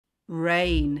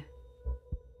Rain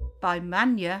by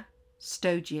Manya,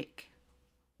 Stojic.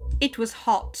 It was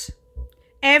hot.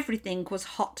 Everything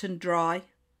was hot and dry.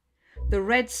 The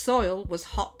red soil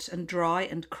was hot and dry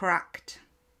and cracked.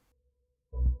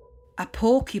 A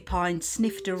porcupine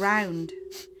sniffed around.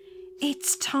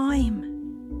 "It's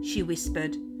time," she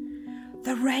whispered.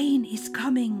 "The rain is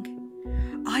coming.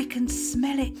 I can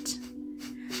smell it.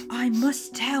 I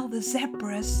must tell the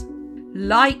zebras."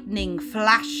 Lightning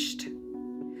flashed.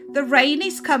 "The rain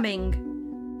is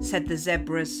coming," said the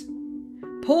zebras.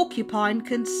 "Porcupine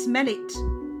can smell it.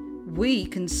 We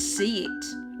can see it.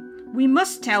 We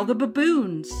must tell the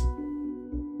baboons."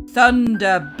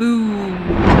 Thunder boomed.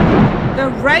 "The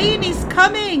rain is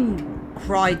coming,"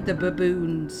 cried the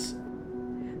baboons.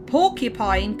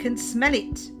 "Porcupine can smell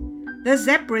it. The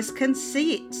zebras can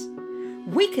see it.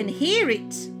 We can hear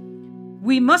it.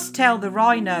 We must tell the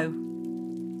rhino."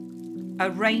 A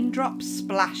raindrop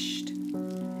splashed.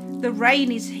 "The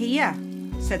rain is here,"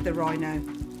 said the rhino.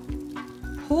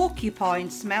 Porcupine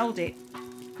smelled it.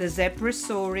 The zebras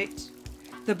saw it.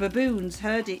 The baboons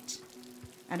heard it.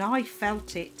 And I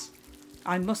felt it.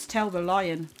 I must tell the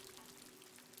lion.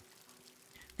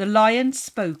 The lion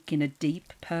spoke in a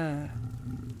deep purr.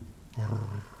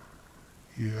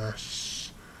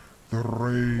 "Yes, the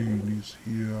rain is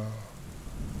here.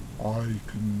 I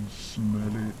can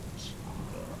smell it.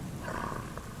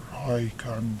 I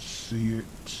can see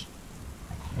it.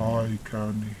 I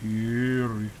can hear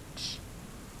it.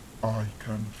 I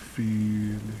can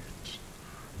feel it.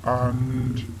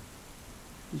 And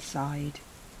He sighed.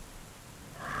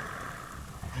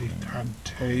 I can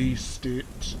taste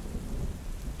it."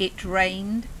 It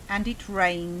rained and it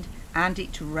rained and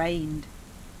it rained.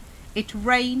 It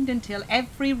rained until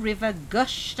every river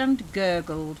gushed and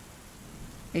gurgled.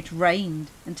 It rained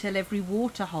until every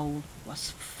waterhole was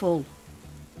full.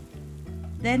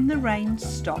 Then the rain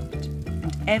stopped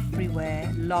and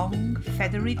everywhere long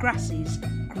feathery grasses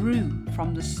grew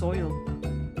from the soil.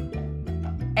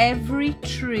 Every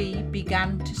tree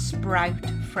began to sprout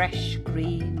fresh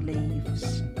green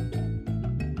leaves.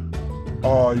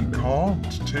 "I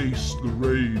can't taste the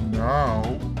rain now,"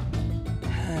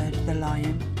 Heard the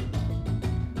lion.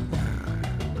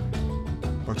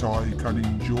 "but I can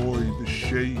enjoy the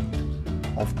shade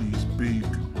of these big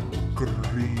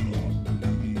green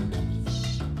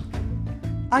leaves."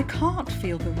 "I can't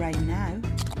feel the rain now,"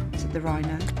 said the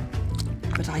rhino,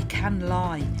 "but I can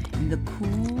lie in the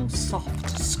cool,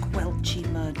 soft, squelchy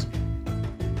mud."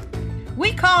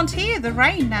 "We can't hear the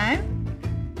rain now,"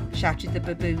 shouted the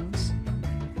baboons,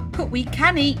 "but we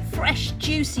can eat fresh,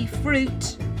 juicy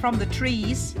fruit from the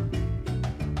trees."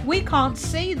 "We can't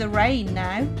see the rain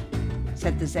now,"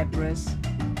 said the zebras,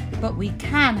 "but we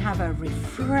can have a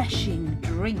refreshing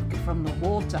drink from the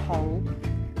waterhole."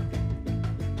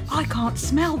 "I can't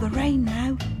smell the rain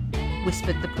now,"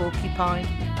 whispered the porcupine,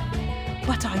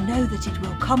 "but I know that it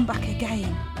will come back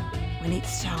again when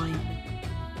it's time."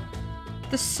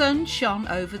 The sun shone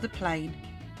over the plain.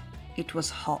 It was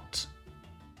hot.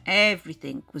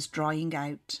 Everything was drying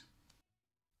out.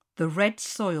 The red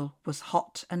soil was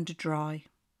hot and dry.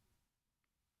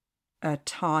 A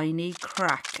tiny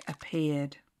crack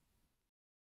appeared.